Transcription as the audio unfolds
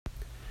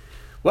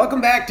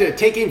Welcome back to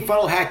Taking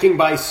Funnel Hacking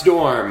by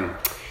Storm.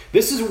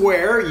 This is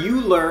where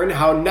you learn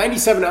how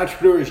 97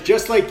 entrepreneurs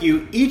just like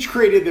you each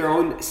created their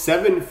own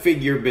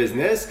 7-figure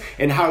business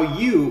and how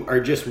you are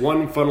just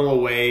one funnel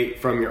away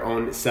from your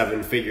own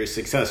 7-figure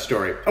success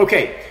story.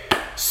 Okay,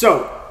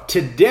 so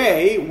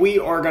today we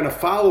are going to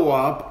follow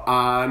up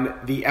on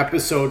the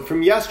episode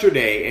from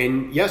yesterday.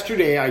 And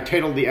yesterday I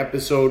titled the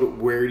episode,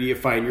 Where Do You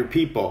Find Your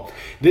People?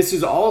 This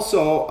is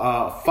also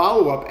a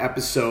follow-up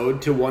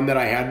episode to one that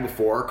I had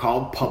before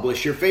called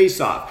Publish Your Face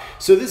Off.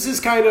 So this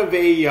is kind of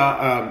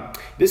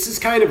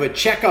a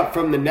checkup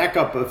from the neck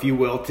up, if you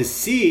will, to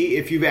see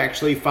if you've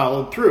actually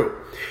followed through.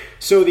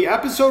 So the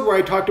episode where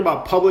I talked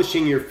about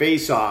publishing your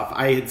face off,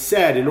 I had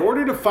said in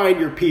order to find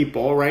your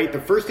people, right,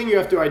 the first thing you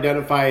have to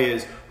identify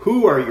is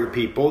who are your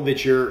people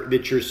that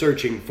you're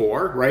searching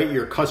for, right?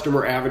 Your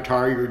customer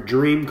avatar, your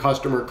dream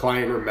customer,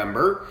 client, or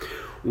member.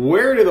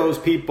 Where do those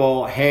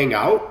people hang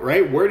out,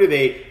 right? Where do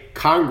they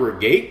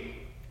congregate?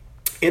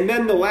 And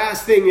then the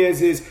last thing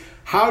is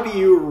how do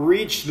you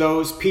reach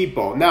those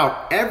people?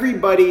 Now,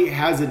 everybody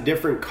has a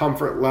different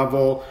comfort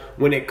level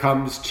when it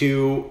comes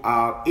to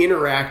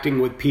interacting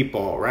with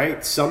people,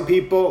 right? Some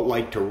people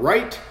like to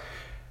write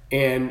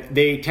and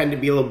they tend to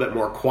be a little bit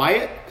more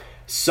quiet.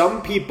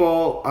 Some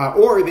people,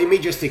 or they may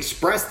just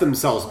express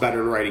themselves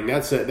better in writing.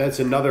 That's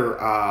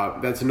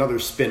another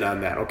spin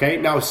on that. Okay.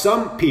 Now,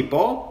 some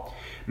people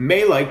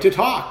may like to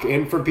talk,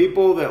 and for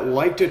people that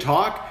like to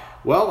talk,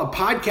 well, a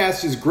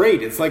podcast is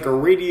great. It's like a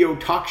radio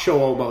talk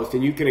show almost,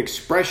 and you can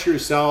express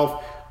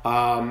yourself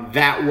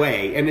that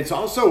way. And it's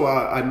also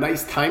a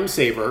nice time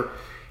saver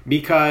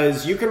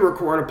because you can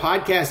record a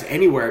podcast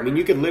anywhere. I mean,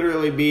 you could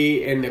literally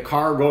be in the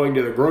car going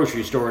to the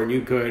grocery store and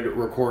you could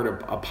record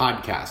a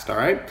podcast, all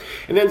right?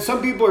 And then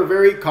some people are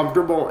very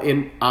comfortable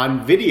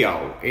on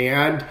video.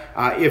 And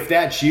if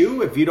that's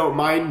you, if you don't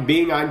mind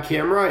being on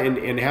camera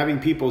and having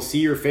people see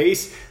your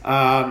face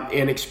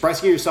and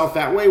expressing yourself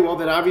that way, well,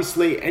 then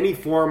obviously any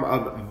form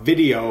of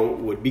video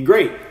would be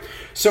great.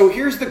 So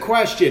here's the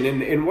question,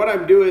 and what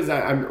I'm doing is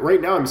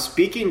I'm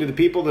speaking to the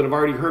people that have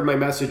already heard my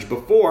message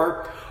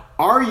before.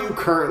 Are you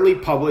currently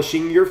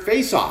publishing your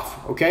face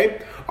off?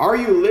 Okay? Are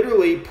you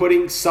literally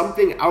putting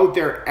something out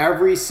there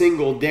every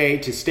single day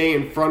to stay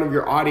in front of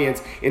your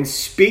audience and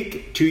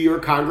speak to your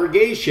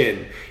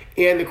congregation?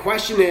 And the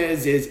question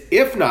is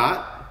if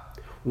not,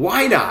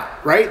 why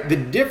not, right? The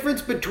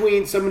difference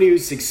between somebody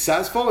who's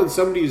successful and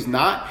somebody who's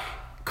not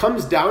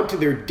comes down to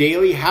their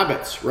daily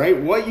habits, right?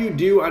 What you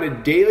do on a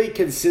daily,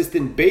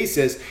 consistent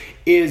basis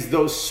is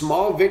those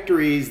small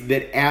victories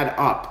that add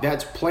up.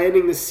 That's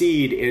planting the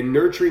seed and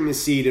nurturing the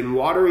seed and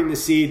watering the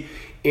seed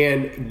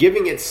and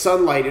giving it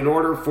sunlight in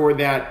order for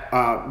that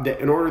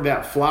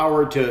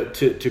flower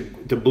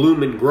to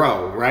bloom and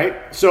grow,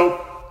 right?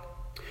 So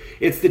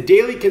it's the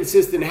daily,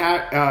 consistent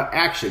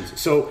actions.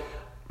 So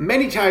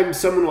many times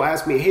someone will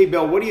ask me, hey,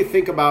 Bill, what do you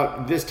think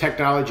about this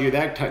technology or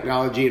that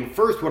technology? And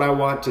first, what I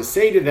want to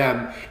say to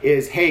them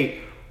is,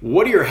 hey,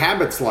 what are your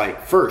habits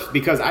like first?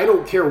 Because I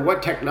don't care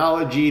what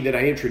technology that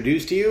I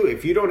introduce to you.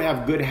 If you don't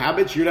have good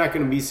habits, you're not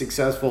going to be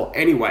successful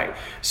anyway.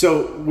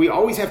 So we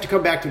always have to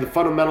come back to the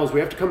fundamentals. We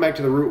have to come back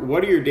to the root.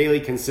 What are your daily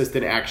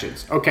consistent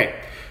actions?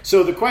 Okay,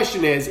 so the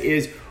question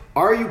is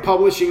are you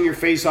publishing your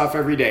face off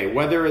every day?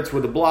 Whether it's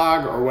with a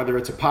blog or whether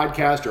it's a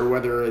podcast or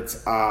whether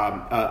it's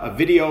a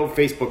video,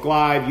 Facebook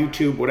Live,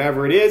 YouTube,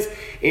 whatever it is.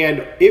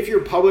 And if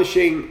you're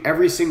publishing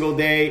every single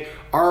day,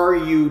 are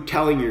you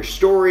telling your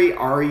story?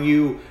 Are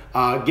you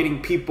getting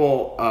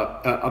people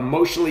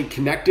emotionally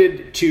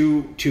connected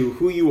to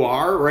who you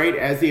are, right,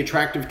 as the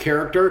attractive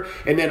character?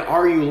 And then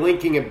are you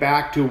linking it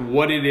back to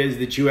what it is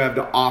that you have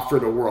to offer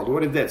the world?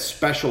 What is that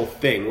special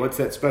thing? What's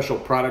that special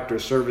product or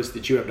service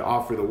that you have to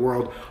offer the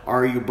world?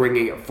 Are you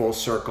bringing it full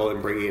circle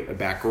and bringing it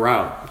back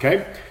around?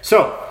 Okay,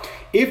 so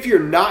if you're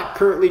not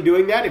currently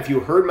doing that, if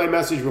you heard my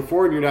message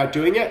before and you're not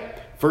doing it,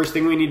 first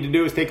thing we need to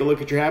do is take a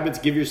look at your habits,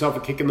 give yourself a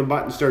kick in the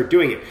butt and start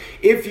doing it.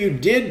 If you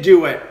did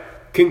do it,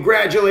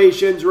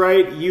 congratulations,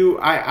 right?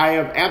 I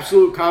have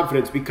absolute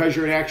confidence because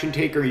you're an action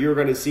taker, you're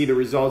going to see the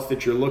results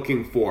that you're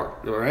looking for,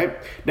 all right?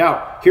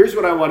 Now, here's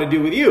what I want to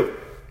do with you.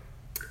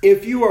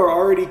 If you are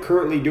already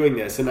currently doing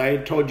this, and I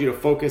told you to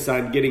focus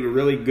on getting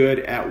really good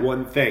at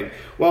one thing,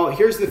 well,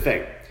 here's the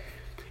thing.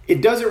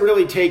 It doesn't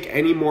really take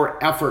any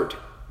more effort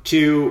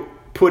to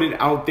put it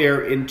out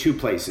there in two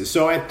places.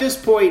 So at this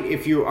point,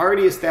 if you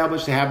already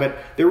established a habit,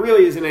 there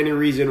really isn't any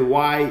reason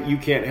why you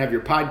can't have your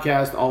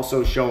podcast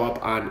also show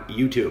up on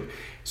YouTube.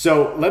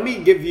 So let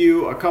me give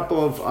you a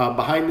couple of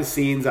behind the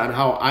scenes on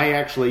how I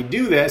actually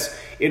do this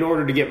in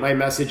order to get my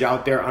message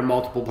out there on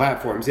multiple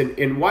platforms.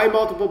 And why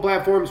multiple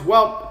platforms?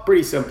 Well,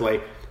 pretty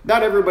simply,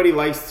 not everybody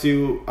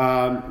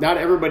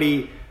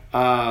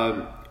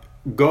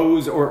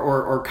goes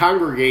or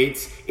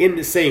congregates in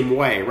the same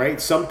way,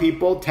 right? Some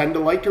people tend to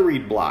like to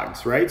read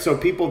blogs, right? So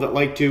people that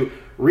like to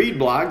read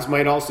blogs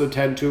might also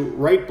tend to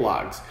write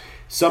blogs.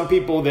 Some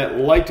people that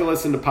like to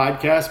listen to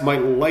podcasts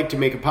might like to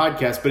make a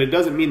podcast, but it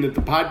doesn't mean that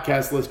the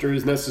podcast listener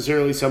is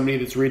necessarily somebody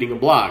that's reading a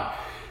blog.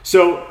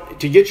 So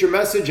to get your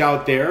message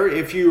out there,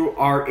 if you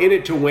are in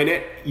it to win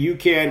it, you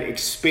can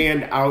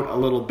expand out a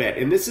little bit.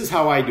 And this is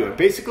how I do it.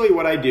 Basically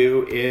what I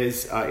do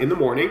is in the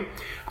morning,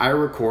 I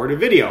record a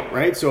video,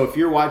 right? So if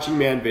you're watching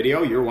me on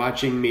video, you're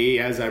watching me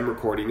as I'm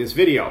recording this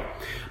video.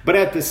 But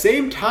at the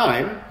same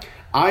time,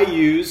 I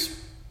use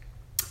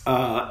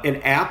an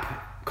app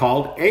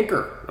called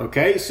Anchor,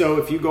 okay? So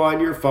if you go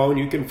on your phone,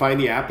 you can find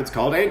the app. It's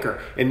called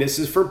Anchor, and this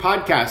is for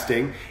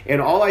podcasting.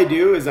 And all I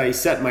do is I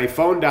set my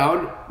phone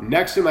down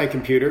next to my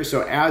computer,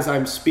 so as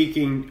I'm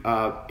speaking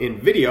in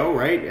video,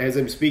 right, as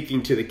I'm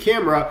speaking to the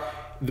camera,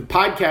 the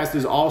podcast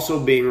is also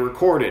being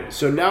recorded.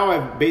 So now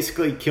I've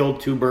basically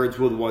killed two birds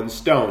with one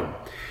stone.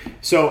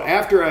 So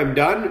after I'm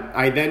done,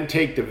 I then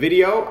take the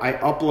video, I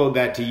upload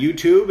that to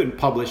YouTube and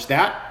publish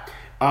that.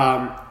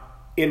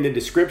 In the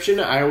description,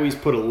 I always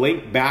put a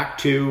link back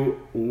to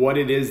what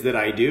it is that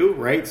I do,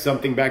 right?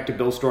 Something back to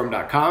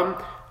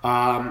BillStorm.com.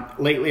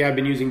 Lately, I've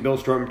been using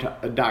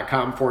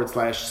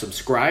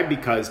BillStorm.com/subscribe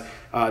because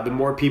the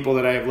more people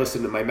that I have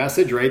listened to my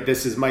message, right?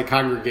 This is my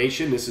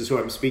congregation. This is who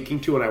I'm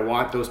speaking to, and I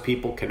want those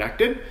people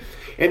connected.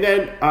 And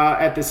then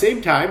at the same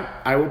time,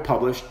 I will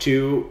publish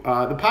to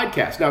the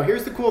podcast. Now,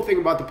 here's the cool thing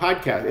about the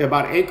podcast,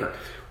 about Anchor.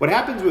 What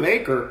happens with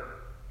Anchor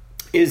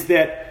is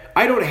that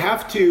I don't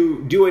have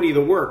to do any of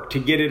the work to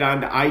get it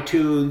onto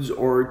iTunes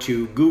or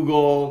to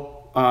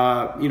Google,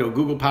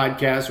 Google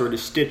Podcasts or to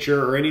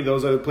Stitcher or any of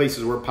those other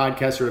places where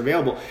podcasts are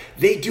available.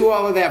 They do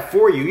all of that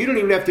for you. You don't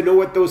even have to know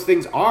what those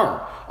things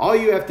are. All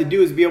you have to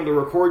do is be able to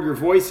record your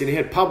voice and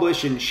hit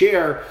publish and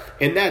share,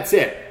 and that's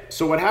it.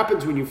 So what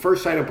happens when you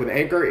first sign up with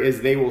Anchor is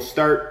they will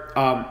start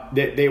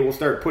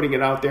putting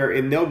it out there,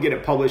 and they'll get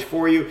it published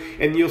for you,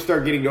 and you'll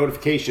start getting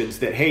notifications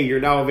that, hey, you're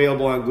now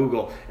available on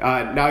Google.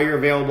 Now you're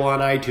available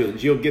on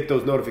iTunes. You'll get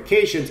those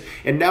notifications,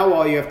 and now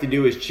all you have to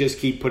do is just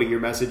keep putting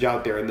your message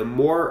out there. And the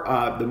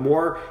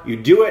more you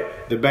do it,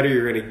 the better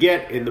you're going to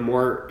get, and the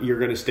more you're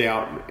going to stay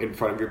out in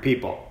front of your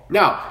people.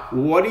 Now,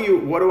 what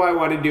do I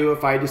want to do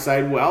if I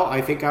decide, well,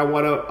 I think I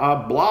want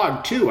to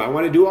blog too. I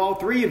want to do all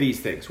three of these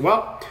things.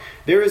 Well,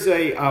 there is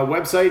a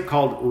website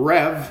called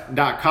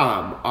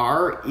rev.com,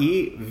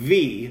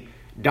 REV.com,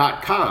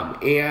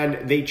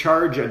 and they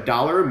charge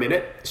 $1 a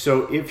minute.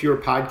 So if your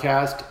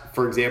podcast,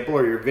 for example,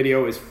 or your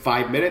video is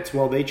 5 minutes,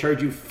 well, they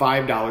charge you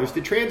 $5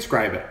 to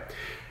transcribe it.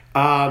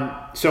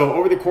 So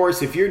over the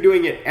course, if you're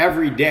doing it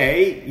every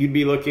day, you'd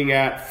be looking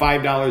at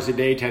 $5 a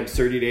day times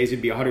 30 days.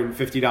 It'd be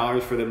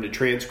 $150 for them to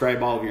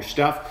transcribe all of your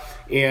stuff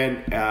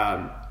and,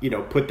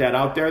 put that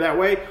out there that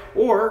way.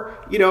 Or,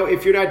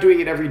 if you're not doing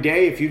it every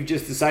day, if you've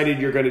just decided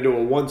you're going to do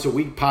a once a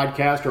week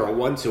podcast or a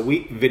once a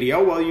week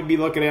video, well, you'd be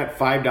looking at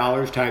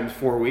 $5 times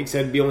 4 weeks.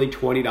 That'd be only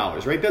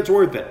 $20, right? That's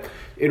worth it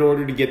in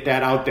order to get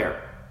that out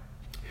there.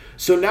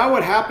 So now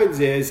what happens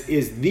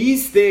is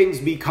these things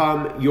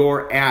become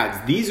your ads.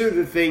 These are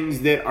the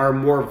things that are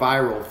more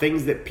viral,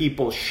 things that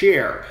people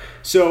share.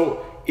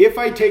 So if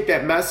I take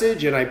that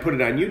message and I put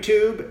it on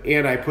YouTube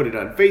and I put it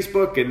on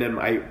Facebook and then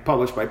I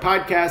publish my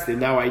podcast, and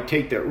now I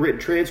take the written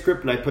transcript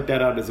and I put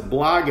that out as a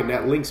blog, and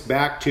that links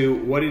back to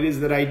what it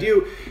is that I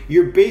do,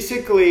 you're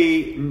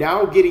basically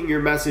now getting your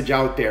message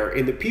out there.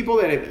 And the people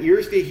that have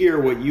ears to hear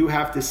what you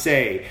have to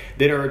say,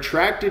 that are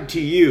attracted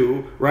to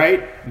you,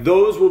 right,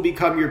 those will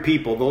become your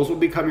people. Those will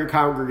become your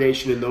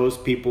congregation, and those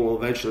people will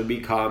eventually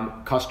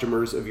become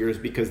customers of yours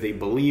because they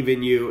believe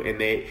in you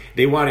and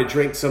they want to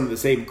drink some of the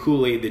same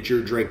Kool-Aid that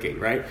you're drinking,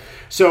 right?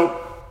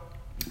 So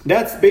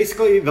that's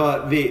basically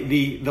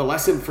the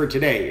lesson for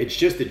today. It's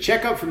just a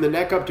checkup from the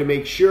neck up to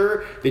make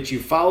sure that you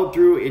followed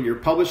through and you're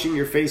publishing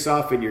your face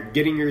off and you're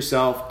getting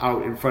yourself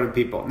out in front of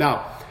people.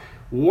 Now,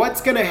 what's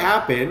going to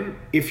happen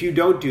if you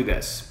don't do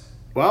this?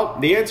 Well,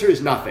 the answer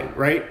is nothing,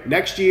 right?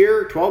 Next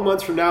year, 12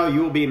 months from now,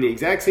 you will be in the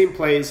exact same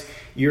place.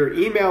 Your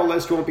email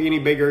list won't be any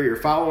bigger, your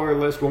follower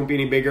list won't be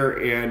any bigger,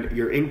 and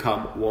your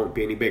income won't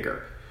be any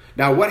bigger.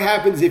 Now, what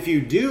happens if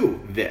you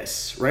do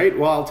this, right?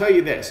 Well, I'll tell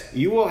you this.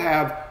 You will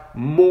have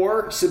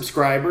more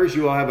subscribers,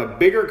 you will have a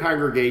bigger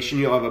congregation,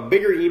 you'll have a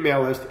bigger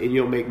email list, and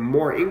you'll make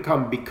more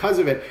income because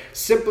of it,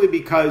 simply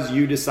because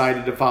you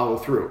decided to follow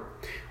through.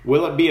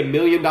 Will it be $1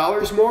 million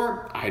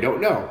more? I don't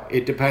know.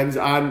 It depends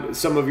on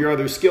some of your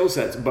other skill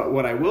sets. But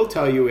what I will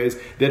tell you is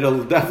that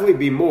it'll definitely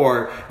be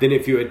more than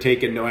if you had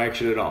taken no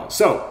action at all.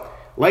 So,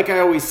 like I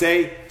always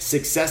say,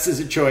 success is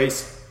a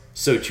choice,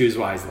 so choose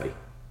wisely.